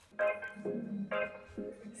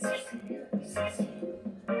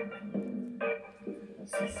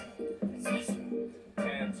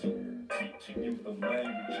Teaching you the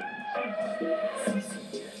language.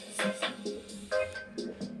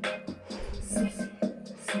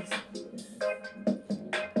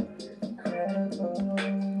 Incredible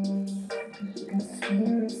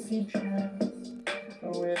conspiracy chats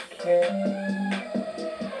with Kay.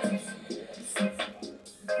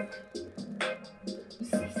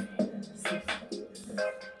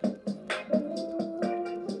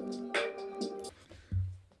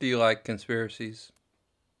 Do you like conspiracies?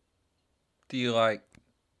 Do you like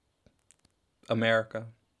America?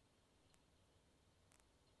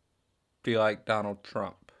 Do you like Donald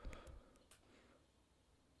Trump?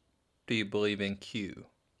 Do you believe in Q?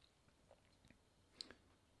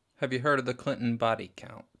 Have you heard of the Clinton body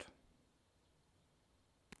count?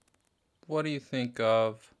 What do you think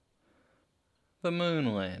of the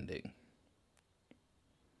moon landing?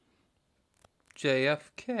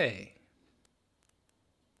 JFK?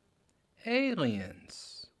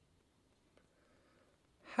 Aliens?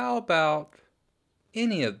 How about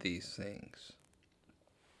any of these things?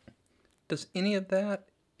 Does any of that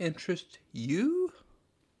interest you?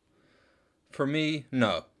 For me,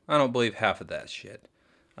 no. I don't believe half of that shit.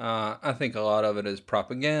 I think a lot of it is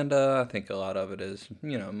propaganda. I think a lot of it is,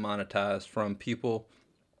 monetized from people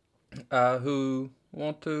who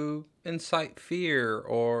want to incite fear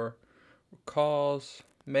or cause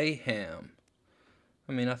mayhem.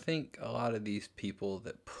 I mean, I think a lot of these people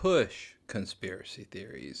that push conspiracy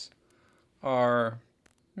theories are,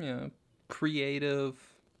 creative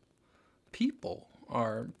people,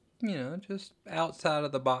 are, just outside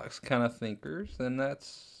of the box kind of thinkers, and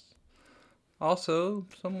that's also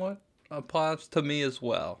somewhat applies to me as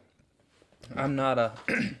well. I'm not a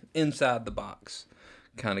inside the box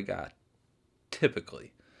kind of guy,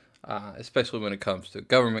 typically, especially when it comes to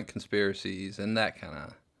government conspiracies and that kind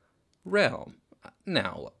of realm.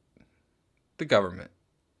 Now, look, the government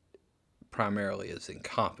primarily is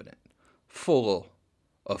incompetent, full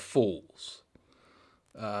of fools.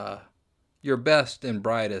 Your best and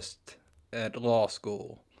brightest at law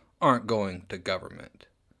school aren't going to government.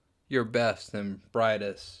 Your best and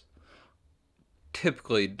brightest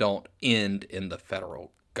typically don't end in the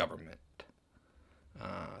federal government.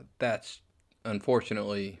 That's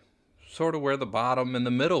unfortunately sort of where the bottom and the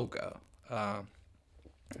middle go.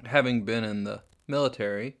 Having been in the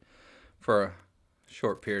military for a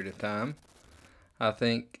short period of time, I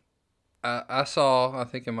think I saw,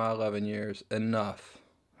 in my 11 years, enough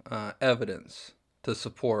evidence to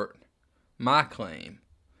support my claim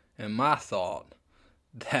and my thought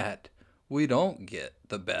that we don't get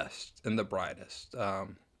the best and the brightest,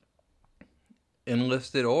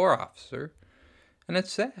 enlisted or officer. And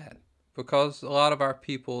it's sad because a lot of our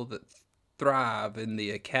people that thrive in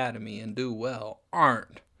the academy and do well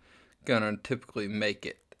aren't going to typically make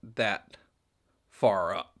it that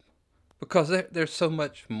far up because there's so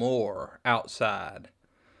much more outside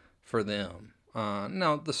for them.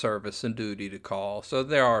 Now, the service and duty to call, so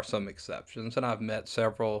there are some exceptions, and I've met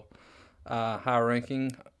several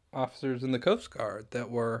high-ranking officers in the Coast Guard that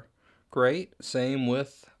were great. Same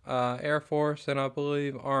with Air Force and I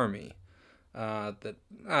believe Army that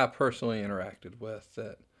I personally interacted with.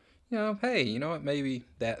 That hey, you know what? Maybe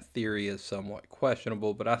that theory is somewhat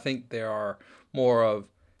questionable, but I think there are more of,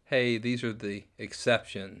 hey, these are the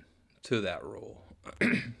exception to that rule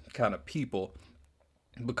kind of people.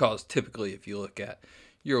 Because typically, if you look at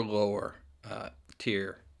your lower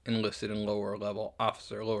tier enlisted and lower level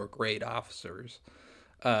officer, lower grade officers,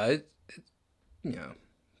 you know,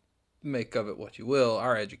 make of it what you will.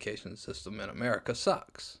 Our education system in America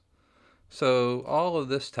sucks. So all of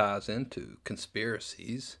this ties into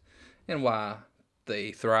conspiracies and why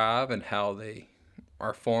they thrive and how they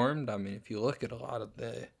are formed. I mean, if you look at a lot of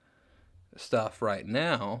the stuff right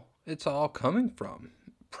now, it's all coming from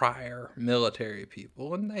prior military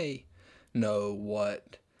people, and they know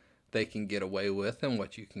what they can get away with and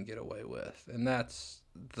what you can get away with. And that's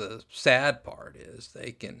the sad part, is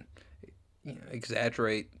they can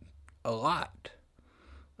exaggerate a lot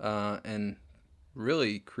and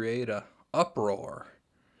really create a uproar,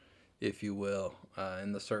 if you will,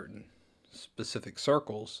 in the certain specific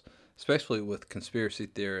circles, especially with conspiracy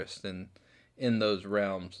theorists. And in those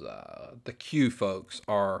realms, the Q folks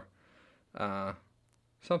are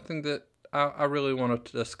something that I really want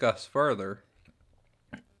to discuss further.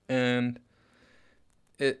 And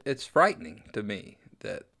it's frightening to me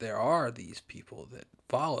that there are these people that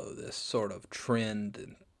follow this sort of trend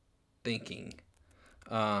and thinking.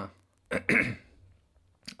 I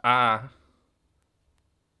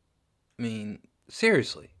mean,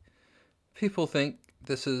 seriously, people think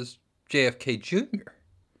this is JFK Jr.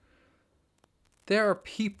 There are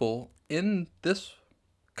people in this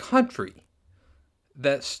country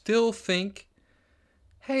that still think,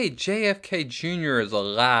 hey, JFK Jr. is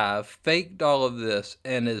alive, faked all of this,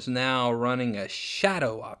 and is now running a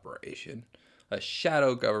shadow operation, a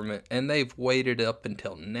shadow government, and they've waited up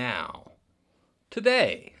until now.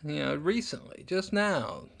 Today, recently, just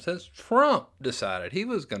now, since Trump decided he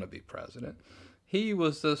was going to be president, he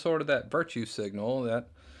was the sort of that virtue signal, that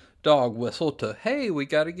dog whistle to, hey, we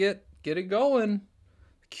got to get it going.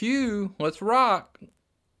 Q, let's rock.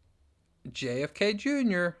 JFK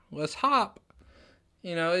Jr., let's hop.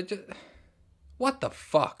 What the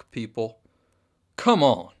fuck, people? Come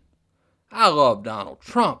on. I love Donald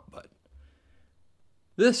Trump, but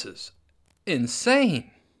this is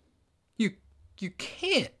insane. You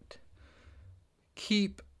can't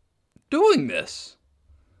keep doing this.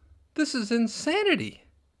 This is insanity.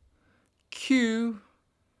 Q,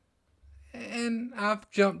 and I've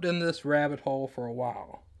jumped in this rabbit hole for a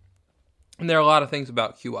while. And there are a lot of things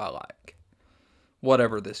about Q I like.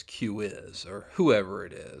 Whatever this Q is, or whoever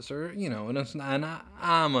it is, or, and it's not, and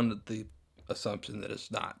I'm under the assumption that it's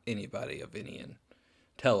not anybody of any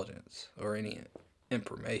intelligence or any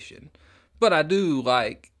information. But I do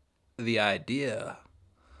like the idea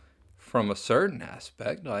from a certain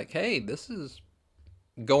aspect, like, hey, this is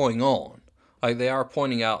going on. Like, they are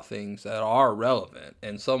pointing out things that are relevant,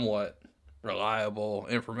 and somewhat reliable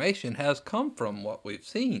information has come from what we've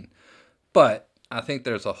seen. But I think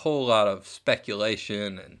there's a whole lot of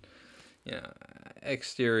speculation and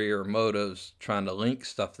exterior motives trying to link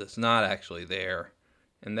stuff that's not actually there.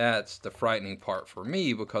 And that's the frightening part for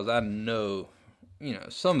me, because I know,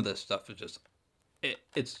 some of this stuff is just,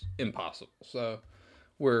 it's impossible. So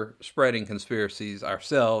we're spreading conspiracies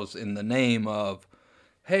ourselves in the name of,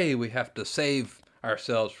 hey, we have to save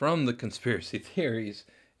ourselves from the conspiracy theories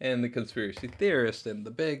and the conspiracy theorists and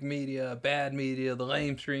the big media, bad media, the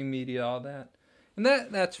lamestream media, all that. And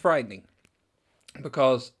that's frightening,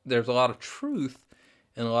 because there's a lot of truth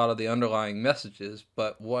in a lot of the underlying messages,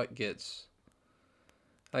 but what gets,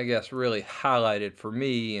 I guess, really highlighted for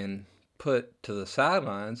me and put to the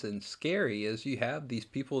sidelines and scary is you have these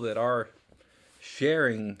people that are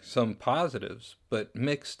sharing some positives, but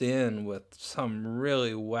mixed in with some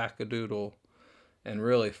really wackadoodle and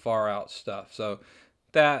really far out stuff. So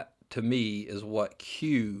that, to me, is what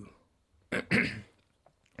Q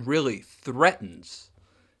really threatens,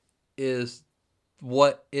 is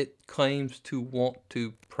what it claims to want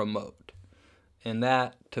to promote. And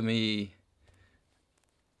that, to me,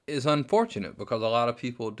 is unfortunate, because a lot of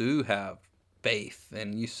people do have faith,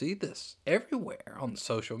 and you see this everywhere on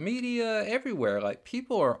social media, everywhere. Like,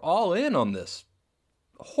 people are all in on this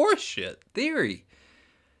horseshit theory,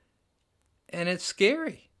 and it's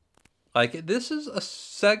scary. Like, this is a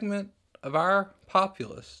segment of our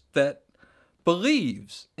populace that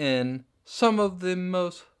believes in some of the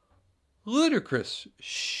most ludicrous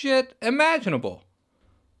shit imaginable.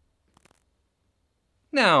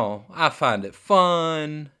 Now, I find it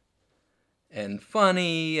fun and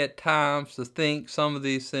funny at times to think some of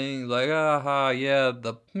these things, like, yeah,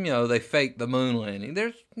 they faked the moon landing.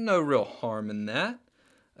 There's no real harm in that.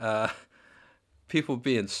 People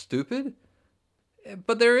being stupid.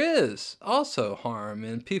 But there is also harm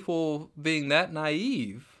in people being that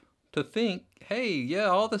naive to think, hey, yeah,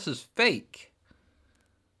 all this is fake.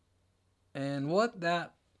 And what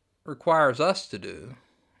that requires us to do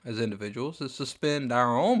as individuals is suspend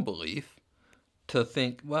our own belief to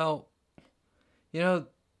think, well,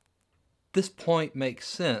 this point makes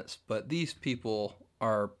sense, but these people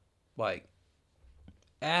are like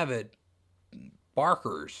avid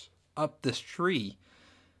barkers up this tree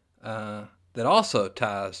that also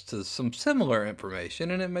ties to some similar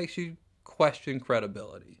information, and it makes you question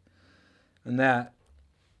credibility. And that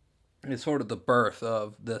is sort of the birth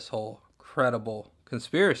of this whole credible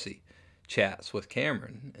conspiracy chats with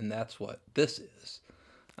Cameron, and that's what this is,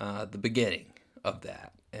 the beginning of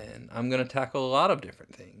that. And I'm going to tackle a lot of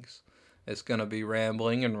different things. It's going to be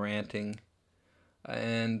rambling and ranting,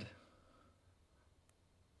 and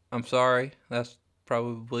I'm sorry, that's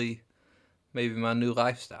probably maybe my new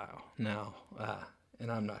lifestyle now, and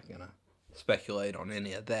I'm not going to speculate on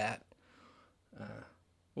any of that.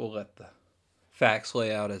 We'll let the facts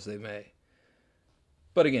lay out as they may.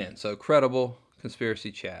 But again, so credible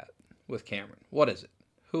conspiracy chat with Cameron. What is it?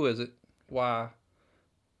 Who is it? Why?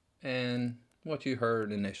 And what you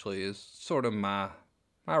heard initially is sort of my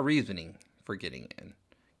reasoning for getting in.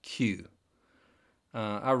 Q.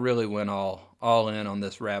 I really went all in on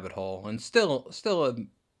this rabbit hole, and still am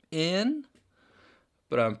in,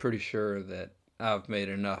 but I'm pretty sure that I've made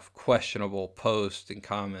enough questionable posts and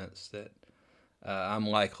comments that I'm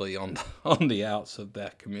likely on on the outs of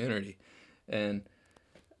that community, and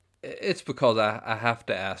it's because I have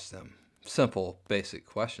to ask them simple, basic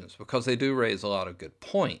questions because they do raise a lot of good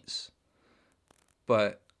points.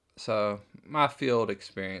 But so my field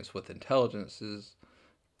experience with intelligence is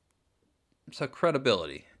so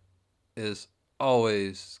credibility is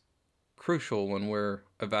always crucial when we're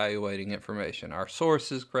evaluating information. Our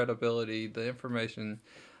sources, credibility, the information,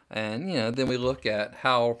 and then we look at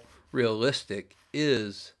how realistic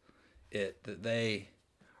is it that they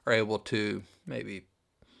are able to maybe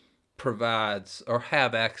provides or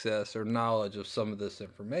have access or knowledge of some of this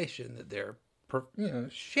information that they're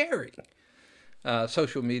sharing.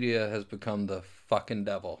 Social media has become the fucking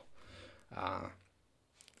devil.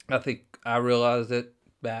 I think I realized it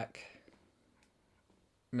back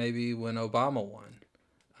maybe when Obama won,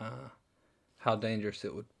 how dangerous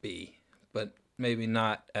it would be, but maybe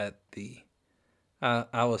not at the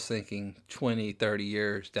I was thinking 20, 30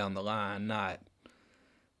 years down the line, not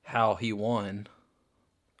how he won.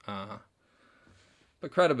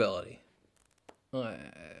 But credibility.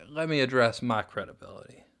 Let me address my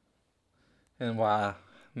credibility. And why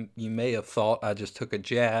you may have thought I just took a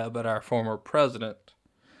jab at our former president.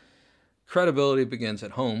 Credibility begins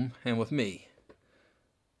at home and with me.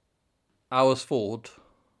 I was fooled,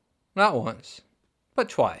 not once, but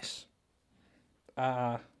twice.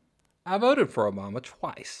 I voted for Obama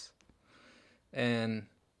twice. And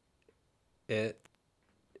it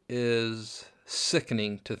is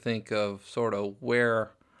sickening to think of sort of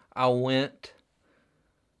where I went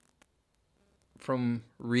from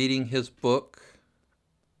reading his book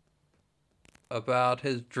about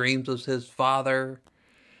his dreams of his father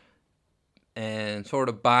and sort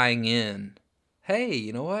of buying in. Hey,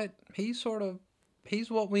 you know what? He's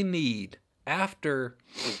what we need. After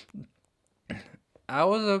I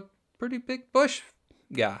was a pretty big Bush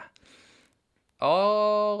guy.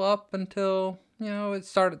 All up until,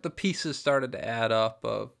 the pieces started to add up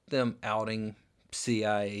of them outing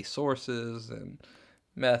CIA sources and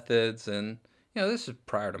methods. And, this is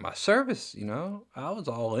prior to my service, I was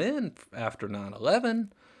all in after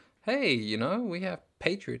 9/11. Hey, we have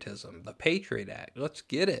patriotism, the Patriot Act. Let's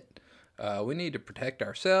get it. We need to protect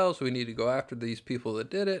ourselves. We need to go after these people that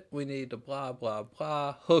did it. We need to blah, blah,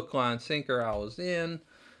 blah. Hook, line, sinker, I was in.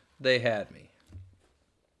 They had me.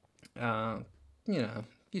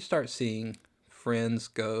 You start seeing friends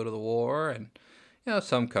go to the war and,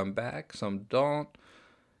 some come back, some don't.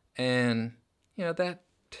 And, that,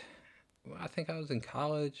 I think I was in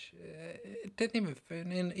college. It didn't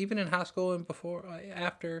even in high school and before,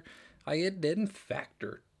 after, it didn't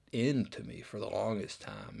factor into me for the longest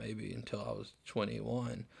time, maybe until I was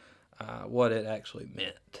 21, what it actually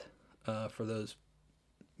meant for those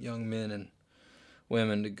young men and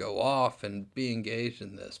women to go off and be engaged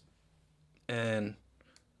in this. And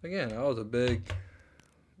again, I was a big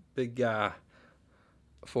guy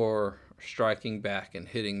for striking back and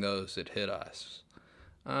hitting those that hit us.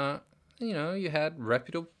 You had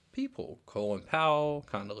reputable people, Colin Powell,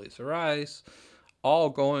 Condoleezza Rice, all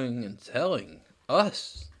going and telling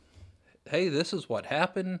us, hey, this is what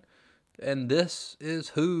happened, and this is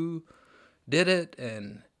who did it,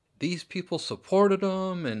 and these people supported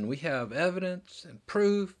them, and we have evidence and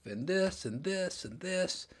proof, and this, and this, and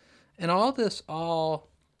this. And all of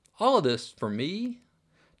this for me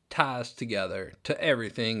ties together to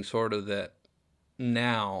everything sort of that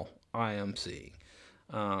now I am seeing.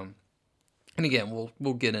 And again,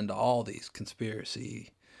 we'll get into all these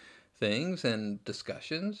conspiracy things and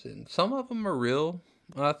discussions, and some of them are real,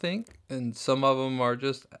 I think, and some of them are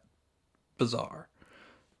just bizarre.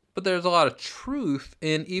 But there's a lot of truth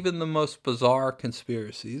in even the most bizarre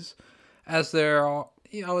conspiracies, as there are,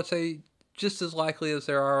 I would say, just as likely as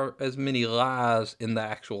there are as many lies in the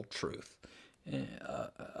actual truth.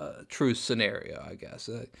 True scenario, I guess.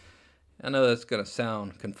 I know that's going to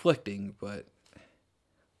sound conflicting, but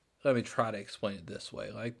let me try to explain it this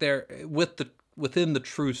way. Like within the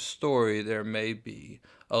true story, there may be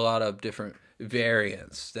a lot of different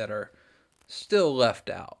variants that are still left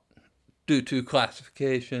out due to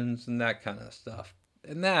classifications and that kind of stuff.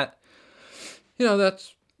 And that,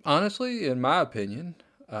 that's honestly, in my opinion,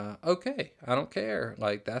 okay. I don't care.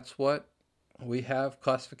 Like, that's what we have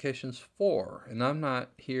classifications for. And I'm not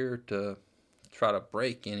here to try to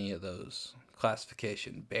break any of those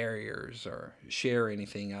classification barriers or share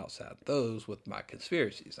anything outside those with my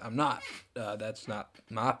conspiracies. I'm not. That's not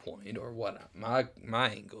my point or what my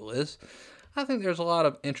angle is. I think there's a lot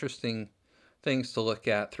of interesting things to look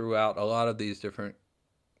at throughout a lot of these different,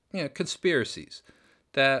 conspiracies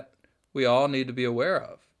that we all need to be aware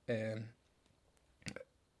of. And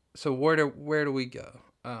so where do we go?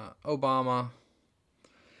 Obama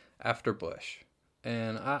after Bush,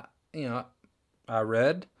 and I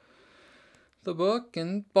read the book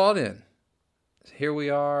and bought in. Here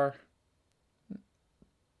we are.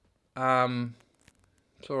 I'm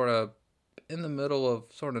sort of in the middle of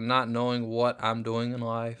sort of not knowing what I'm doing in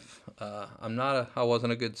life. I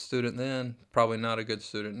wasn't a good student then, probably not a good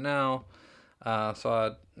student now.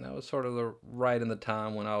 That was sort of right in the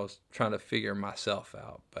time when I was trying to figure myself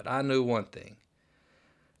out. But I knew one thing.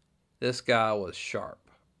 This guy was sharp.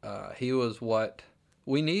 He was what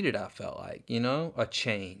we needed, I felt like, a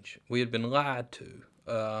change. We had been lied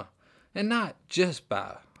to. And not just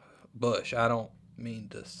by Bush. I don't mean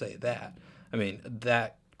to say that. I mean,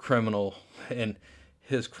 that criminal and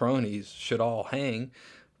his cronies should all hang,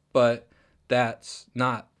 but that's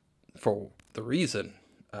not for the reason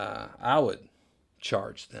I would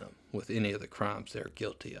charge them with any of the crimes they're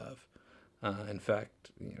guilty of. In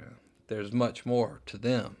fact, there's much more to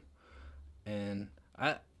them. And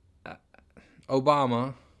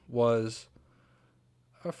Obama was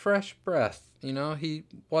a fresh breath. He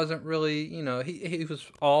wasn't really, he was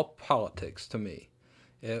all politics to me.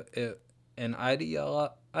 And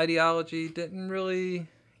ideology didn't really,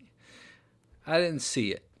 I didn't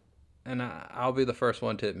see it. And I'll be the first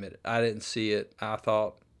one to admit it. I didn't see it. I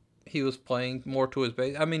thought he was playing more to his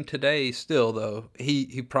base. I mean, today still, though,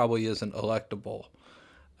 he probably isn't electable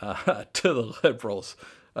to the liberals.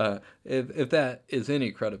 If that is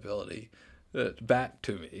any credibility, back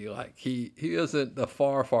to me. Like, he isn't the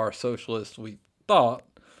far socialist we thought.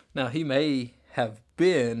 Now, he may have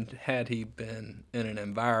been, had he been in an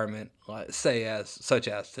environment, like, such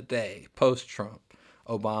as today, post-Trump,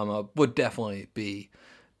 Obama would definitely be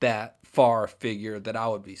that far figure that I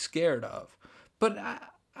would be scared of. But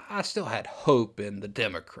I still had hope in the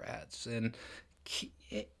Democrats. And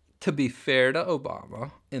to be fair to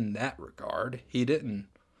Obama in that regard, he didn't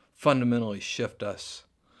fundamentally shift us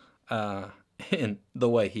in the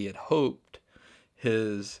way he had hoped.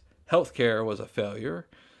 His healthcare was a failure.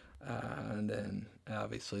 And then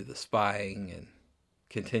obviously the spying and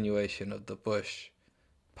continuation of the Bush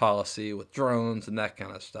policy with drones and that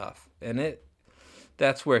kind of stuff. And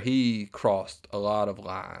that's where he crossed a lot of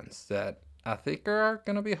lines that I think are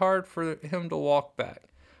going to be hard for him to walk back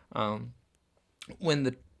when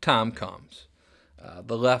the time comes.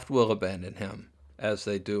 The left will abandon him, as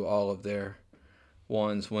they do all of their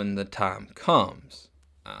ones when the time comes.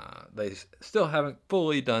 They still haven't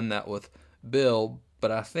fully done that with Bill, but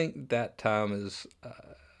I think that time is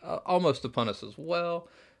almost upon us as well,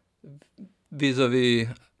 vis-a-vis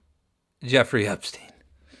Jeffrey Epstein,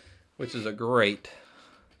 which is a great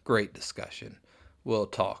discussion we'll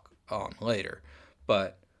talk on later.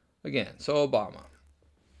 But again, so Obama.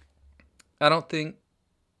 I don't think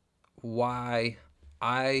why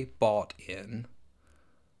I bought in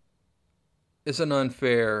is an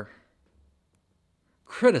unfair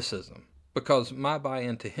criticism, because my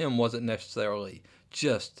buy-in to him wasn't necessarily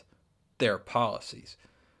just their policies.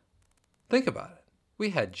 Think about it.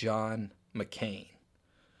 We had John McCain,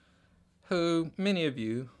 who many of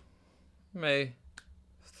you may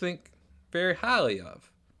think very highly of.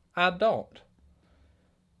 I don't.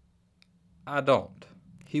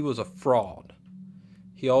 He was a fraud.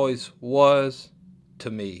 He always was,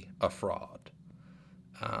 to me, a fraud.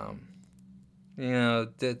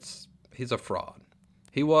 He's a fraud.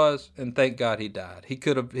 He was, and thank God he died. He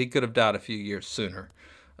could have died a few years sooner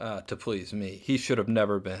to please me. He should have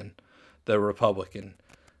never been the Republican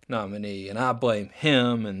nominee, and I blame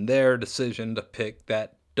him and their decision to pick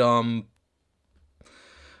that dumb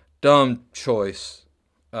choice,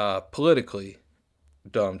 politically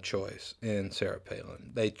dumb choice in Sarah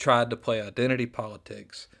Palin. They tried to play identity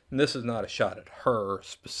politics, and this is not a shot at her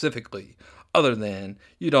specifically, other than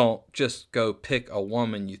you don't just go pick a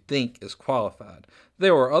woman you think is qualified.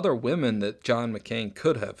 There were other women that John McCain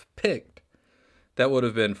could have picked that would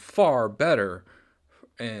have been far better,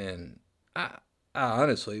 and I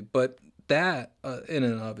honestly, but that in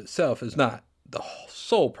and of itself is not the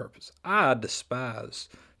sole purpose. I despise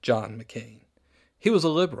John McCain. He was a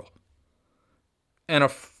liberal and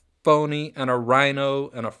a phony and a rhino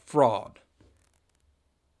and a fraud.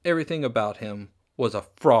 Everything about him was a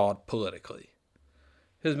fraud politically.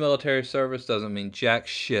 His military service doesn't mean jack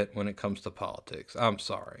shit when it comes to politics. I'm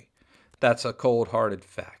sorry. That's a cold-hearted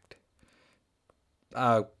fact.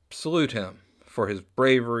 I salute him for his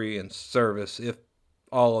bravery and service, if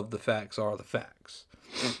all of the facts are the facts.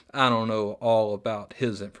 I don't know all about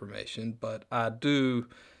his information, but I do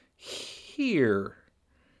hear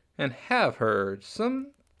and have heard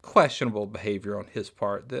some questionable behavior on his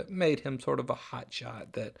part that made him sort of a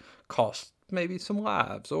hotshot that cost maybe some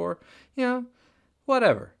lives or,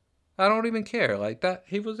 whatever. I don't even care. Like that,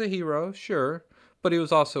 he was a hero, sure, but he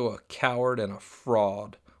was also a coward and a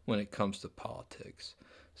fraud when it comes to politics.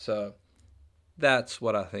 So that's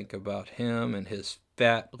what I think about him and his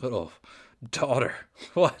fat little daughter.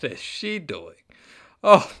 What is she doing?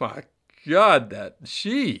 Oh my God,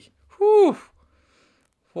 whew,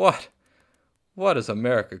 what has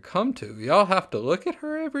America come to? Y'all have to look at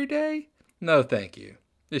her every day? No, thank you.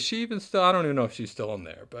 Is she even still? I don't even know if she's still in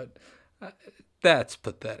there, but that's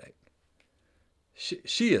pathetic.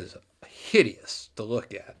 She is hideous to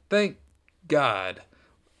look at. Thank God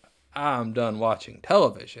I'm done watching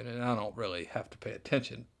television and I don't really have to pay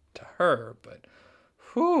attention to her, but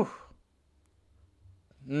whew.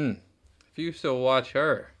 If you still watch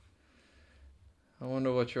her, I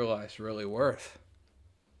wonder what your life's really worth.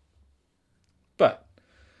 But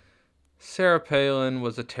Sarah Palin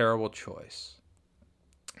was a terrible choice.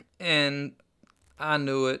 And I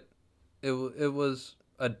knew it. It was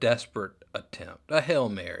a desperate attempt, a Hail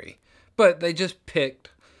Mary. But they just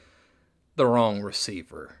picked the wrong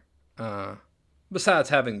receiver. Besides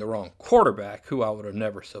having the wrong quarterback, who I would have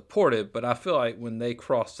never supported. But I feel like when they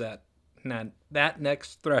crossed that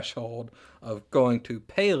next threshold of going to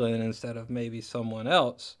Palin instead of maybe someone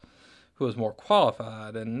else who was more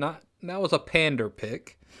qualified, and that was a pander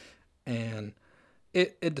pick, and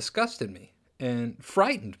it disgusted me and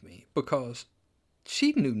frightened me because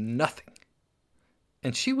she knew nothing,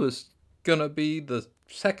 and she was gonna be the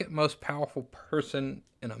second most powerful person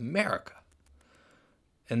in America.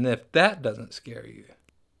 And if that doesn't scare you,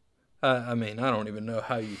 I mean, I don't even know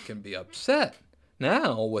how you can be upset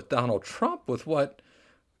now with Donald Trump with what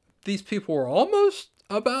these people were almost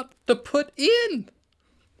about to put in.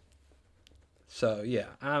 So yeah,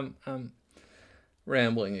 I'm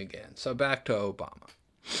rambling again. So back to Obama.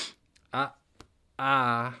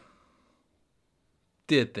 I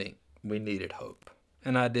did think we needed hope,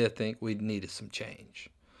 and I did think we needed some change.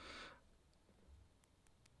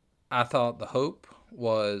 I thought the hope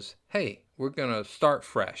was, hey, we're gonna start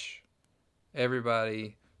fresh.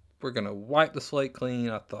 Everybody, we're gonna wipe the slate clean.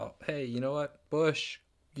 I thought, hey, you know what, Bush,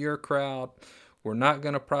 your crowd, we're not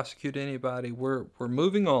gonna prosecute anybody. We're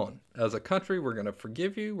moving on as a country. We're gonna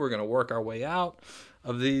forgive you. We're gonna work our way out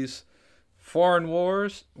of these foreign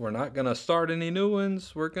wars. We're not gonna start any new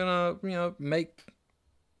ones. We're gonna,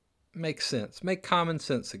 make sense, make common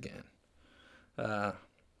sense again. But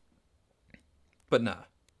no,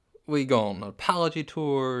 we go on apology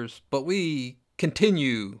tours, but we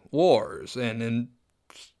continue wars and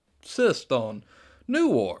insist on new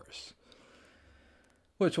wars,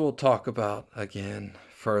 which we'll talk about again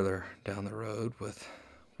further down the road with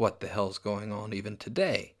what the hell's going on even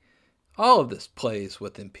today. All of this plays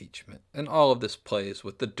with impeachment, and all of this plays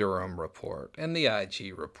with the Durham report and the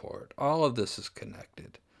IG report. All of this is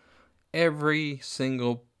connected. Every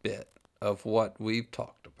single bit of what we've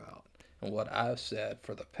talked about and what I've said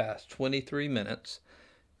for the past 23 minutes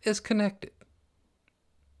is connected.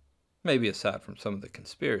 Maybe aside from some of the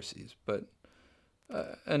conspiracies, but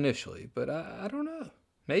initially. But I don't know.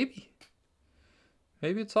 Maybe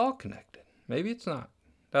it's all connected. Maybe it's not.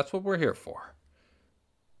 That's what we're here for.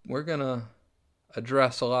 We're going to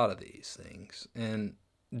address a lot of these things. And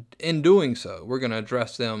in doing so, we're going to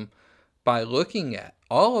address them by looking at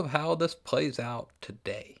all of how this plays out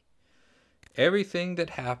today. Everything that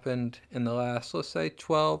happened in the last, let's say,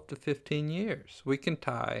 12 to 15 years, we can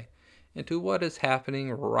tie into what is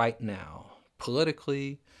happening right now,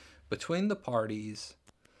 politically, between the parties,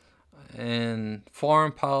 and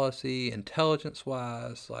foreign policy,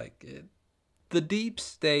 intelligence-wise, the deep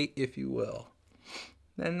state, if you will.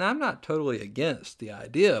 And I'm not totally against the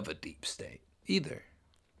idea of a deep state either.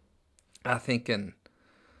 I think in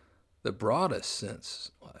the broadest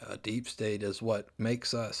sense, a deep state is what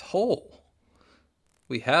makes us whole.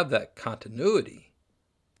 We have that continuity,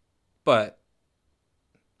 but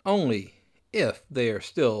only if they are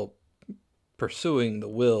still pursuing the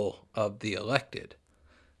will of the elected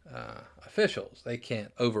officials. They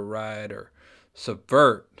can't override or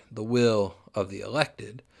subvert the will of the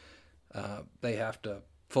elected. They have to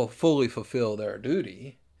fully fulfill their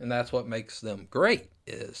duty, and that's what makes them great,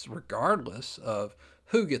 is regardless of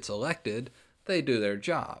who gets elected, they do their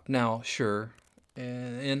job. Now, sure,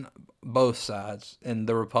 in both sides, and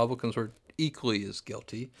the Republicans were equally as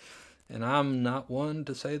guilty, and I'm not one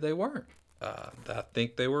to say they weren't. I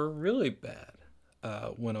think they were really bad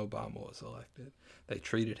when Obama was elected. They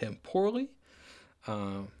treated him poorly,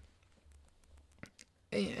 and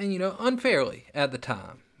unfairly at the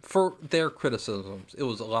time. For their criticisms, it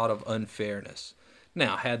was a lot of unfairness.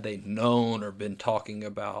 Now, had they known or been talking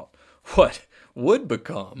about what would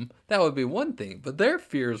become, that would be one thing. But their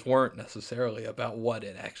fears weren't necessarily about what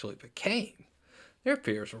it actually became. Their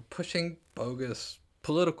fears were pushing bogus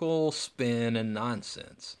political spin and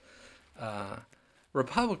nonsense.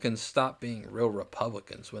 Republicans stopped being real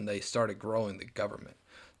Republicans when they started growing the government.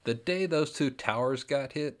 The day those two towers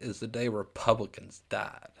got hit is the day Republicans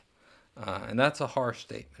died. And that's a harsh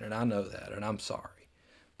statement, and I know that, and I'm sorry.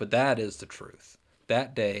 But that is the truth.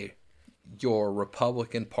 That day, your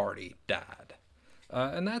Republican Party died.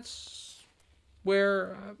 And that's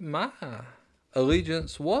where my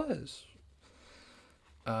allegiance was.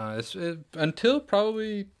 Until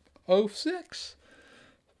probably 2006.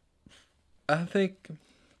 I think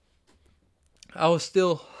I was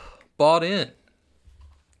still bought in.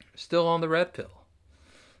 Still on the red pill.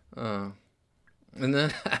 And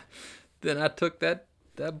then then I took that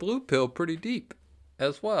blue pill pretty deep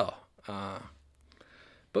as well.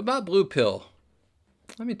 But my blue pill,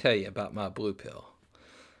 let me tell you about my blue pill.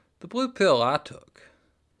 The blue pill I took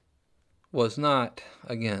was not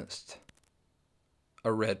against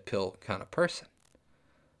a red pill kind of person.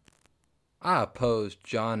 I opposed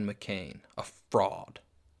John McCain, a fraud.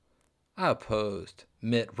 I opposed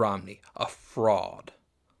Mitt Romney, a fraud.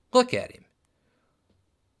 Look at him.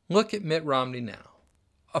 Look at Mitt Romney now,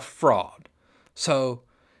 a fraud. So,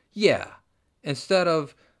 yeah, instead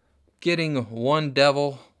of getting one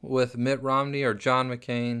devil with Mitt Romney or John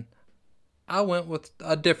McCain, I went with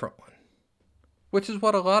a different one, which is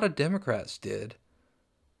what a lot of Democrats did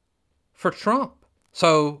for Trump.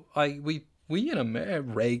 So, like, we in America,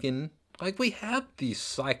 Reagan, like, we have these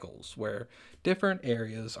cycles where different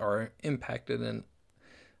areas are impacted and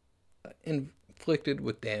inflicted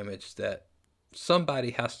with damage that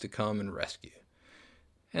somebody has to come and rescue.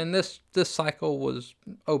 And this cycle was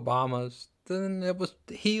Obama's. Then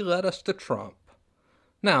he led us to Trump.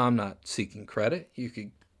 Now, I'm not seeking credit.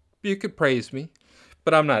 You could praise me,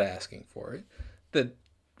 but I'm not asking for it. That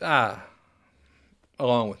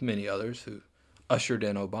along with many others who ushered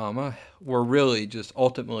in Obama, were really just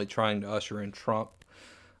ultimately trying to usher in Trump,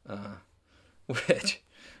 which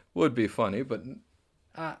would be funny. But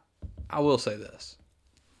I will say this: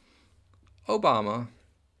 Obama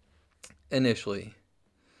initially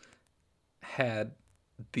had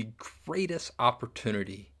the greatest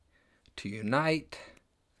opportunity to unite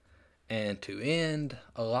and to end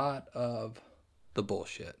a lot of the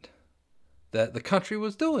bullshit that the country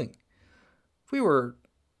was doing. We were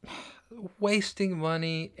wasting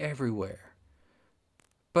money everywhere.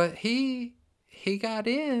 But he got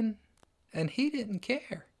in and he didn't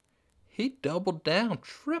care. He doubled down,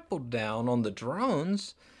 tripled down on the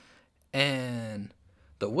drones and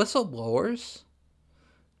the whistleblowers.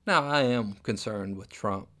 Now, I am concerned with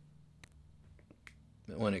Trump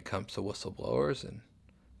when it comes to whistleblowers and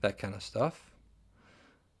that kind of stuff,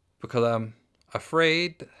 because I'm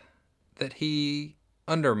afraid that he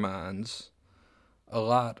undermines a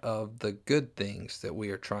lot of the good things that we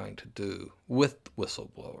are trying to do with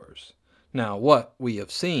whistleblowers. Now, what we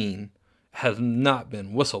have seen has not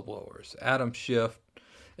been whistleblowers. Adam Schiff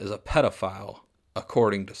is a pedophile,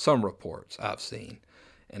 according to some reports I've seen,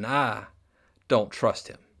 and I don't trust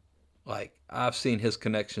him. Like, I've seen his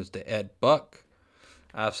connections to Ed Buck.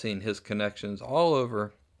 I've seen his connections all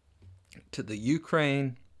over to the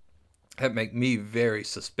Ukraine that make me very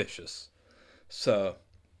suspicious. So,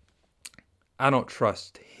 I don't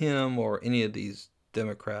trust him or any of these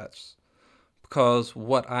Democrats, because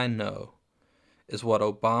what I know is what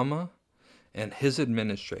Obama and his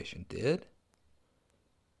administration did.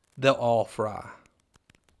 They'll all fry.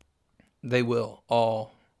 They will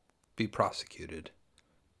all be prosecuted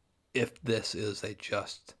if this is a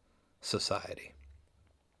just society.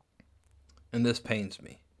 And this pains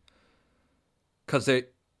me, because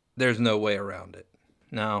there's no way around it.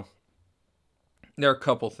 Now, there are a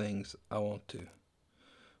couple things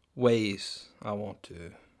ways I want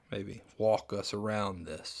to maybe walk us around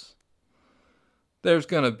this. There's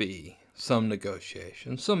going to be some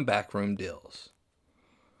negotiation, some backroom deals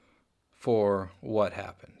for what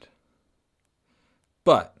happened.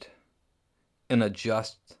 But in a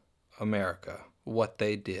just America, what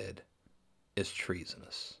they did is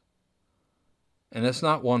treasonous. And it's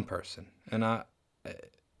not one person. And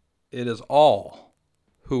it is all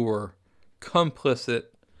who were complicit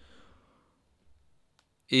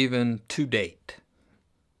even to date.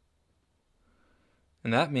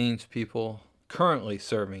 And that means people currently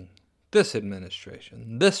serving this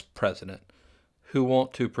administration, this president, who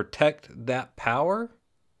want to protect that power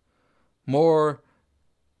more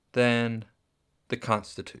than the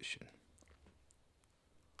Constitution.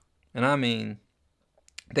 And I mean,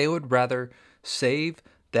 they would rather save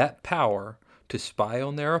that power to spy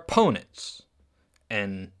on their opponents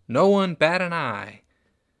and no one bat an eye,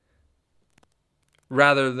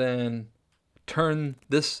 rather than turn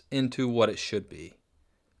this into what it should be,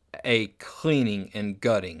 a cleaning and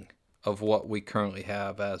gutting of what we currently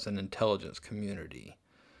have as an intelligence community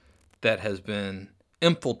that has been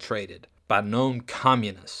infiltrated by known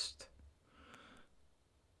communists.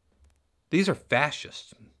 These are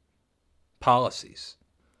fascist policies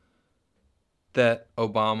that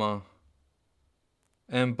Obama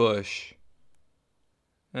and Bush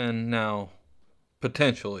and now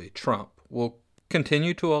potentially Trump will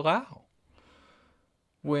continue to allow,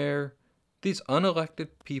 where these unelected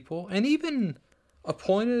people and even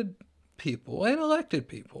appointed people and elected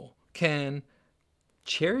people can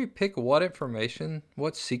cherry pick what information,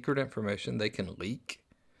 what secret information they can leak,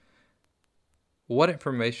 what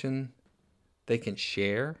information they can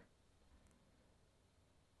share.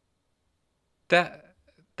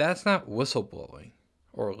 That's not whistleblowing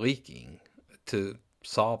or leaking to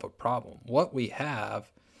solve a problem. What we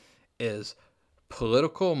have is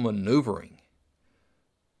political maneuvering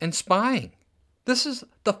and spying. This is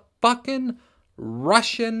the fucking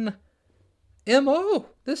Russian MO.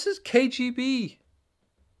 This is KGB.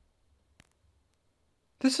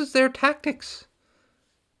 This is their tactics.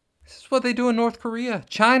 This is what they do in North Korea,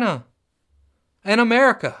 China, and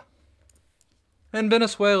America, and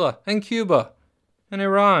Venezuela, and Cuba, and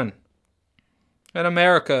Iran, and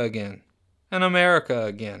America again, and America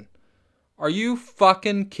again. Are you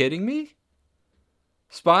fucking kidding me?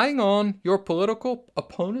 Spying on your political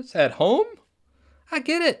opponents at home? I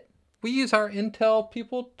get it. We use our intel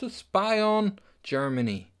people to spy on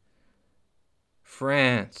Germany,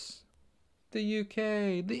 France, the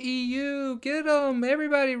UK, the EU. Get them.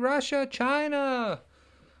 Everybody, Russia, China.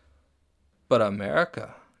 But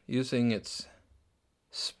America, using its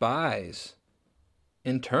spies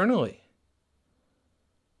internally.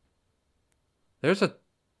 There's a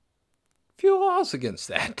few laws against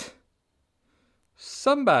that.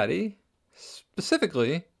 Somebody,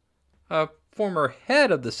 specifically a former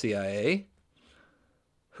head of the CIA,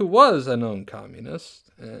 who was a known communist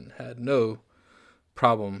and had no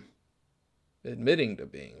problem admitting to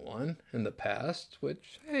being one in the past,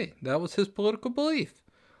 which, hey, that was his political belief.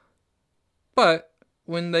 But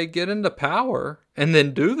when they get into power and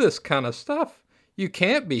then do this kind of stuff, you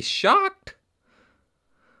can't be shocked.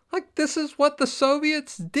 Like, this is what the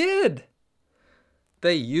Soviets did.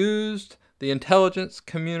 They used the intelligence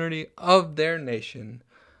community of their nation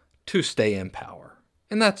to stay in power.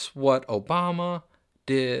 And that's what Obama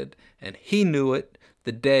did, and he knew it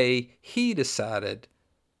the day he decided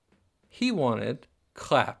he wanted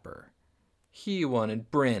Clapper. He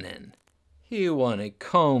wanted Brennan. He wanted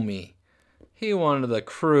Comey. He wanted the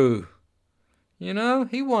crew. You know,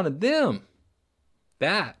 he wanted them.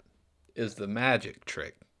 That is the magic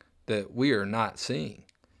trick that we are not seeing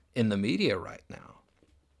in the media right now.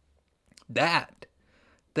 That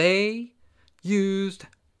they used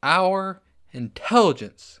our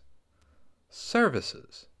intelligence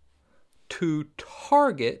services to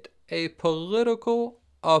target a political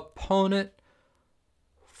opponent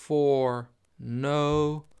for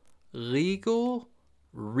no legal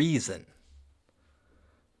reason.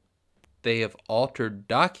 They have altered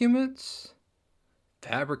documents,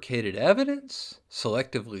 fabricated evidence,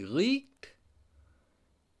 selectively leaked,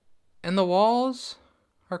 and the walls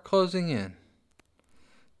are closing in.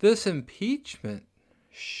 This impeachment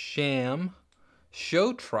sham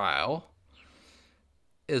show trial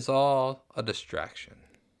is all a distraction.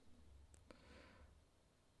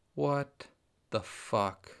 What the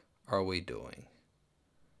fuck are we doing?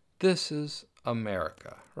 This is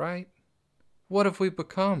America, right? What have we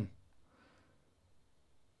become?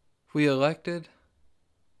 We elected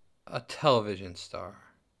a television star,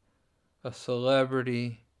 a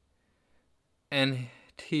celebrity, and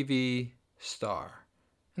TV star.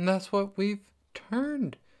 And that's what we've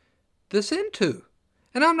turned this into.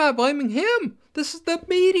 And I'm not blaming him. This is the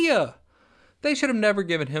media. They should have never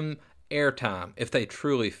given him airtime if they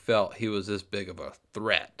truly felt he was this big of a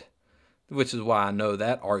threat. Which is why I know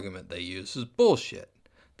that argument they use is bullshit.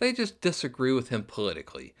 They just disagree with him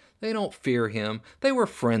politically. They don't fear him. They were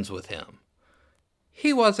friends with him.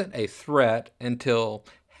 He wasn't a threat until,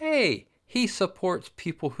 hey, he supports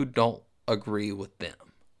people who don't agree with them.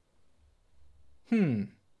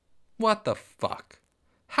 What the fuck?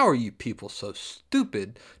 How are you people so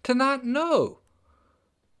stupid to not know?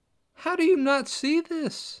 How do you not see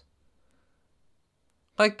this?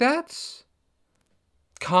 Like, that's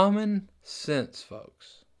common sense,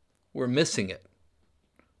 folks. We're missing it.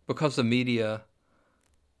 Because the media,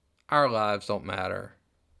 our lives don't matter.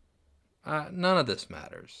 None of this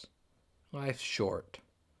matters. Life's short,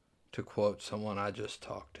 to quote someone I just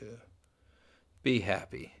talked to. Be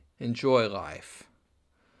happy. Enjoy life.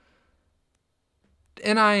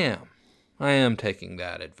 And I am. I am taking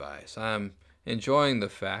that advice. I'm enjoying the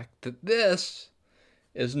fact that this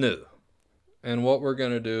is new. And what we're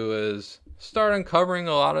going to do is start uncovering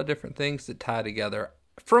a lot of different things that tie together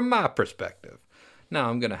from my perspective. Now,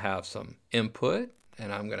 I'm going to have some input,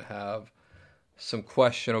 and I'm going to have some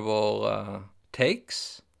questionable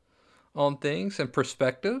takes on things and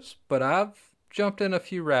perspectives, but I've jumped in a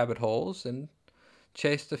few rabbit holes and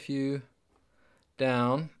chased a few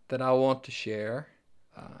down that I want to share.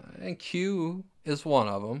 And Q is one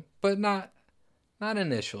of them, but not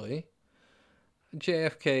initially.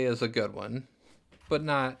 JFK is a good one, but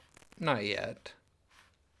not yet.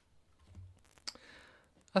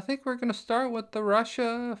 I think we're going to start with the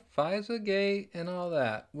Russia, FISA gate, and all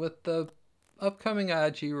that, with the upcoming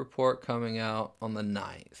IG report coming out on the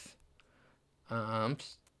 9th. I'm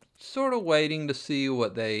sort of waiting to see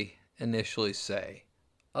what they initially say,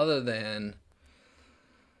 other than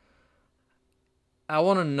I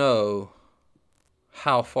want to know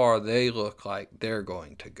how far they look like they're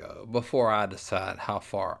going to go before I decide how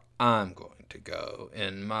far I'm going to go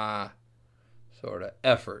in my sort of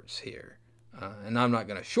efforts here. And I'm not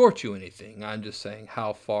going to short you anything. I'm just saying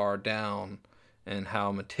how far down and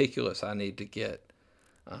how meticulous I need to get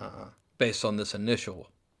based on this initial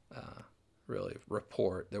really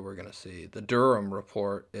report that we're going to see. The Durham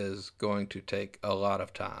report is going to take a lot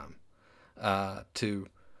of time to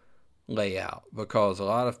lay out, because a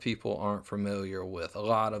lot of people aren't familiar with a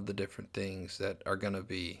lot of the different things that are going to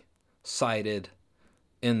be cited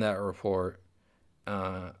in that report.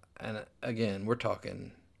 And again, we're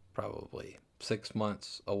talking probably 6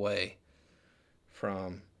 months away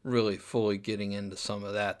from really fully getting into some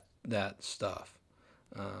of that stuff.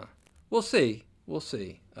 We'll see. We'll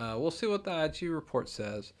see what the IG report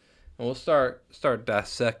says, and we'll start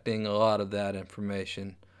dissecting a lot of that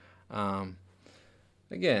information.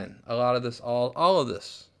 Again, a lot of this, all of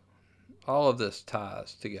this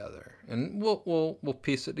ties together, and we'll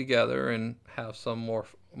piece it together and have some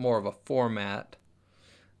more of a format.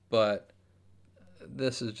 But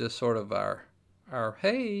this is just sort of our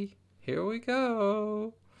hey, here we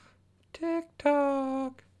go,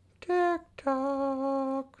 TikTok.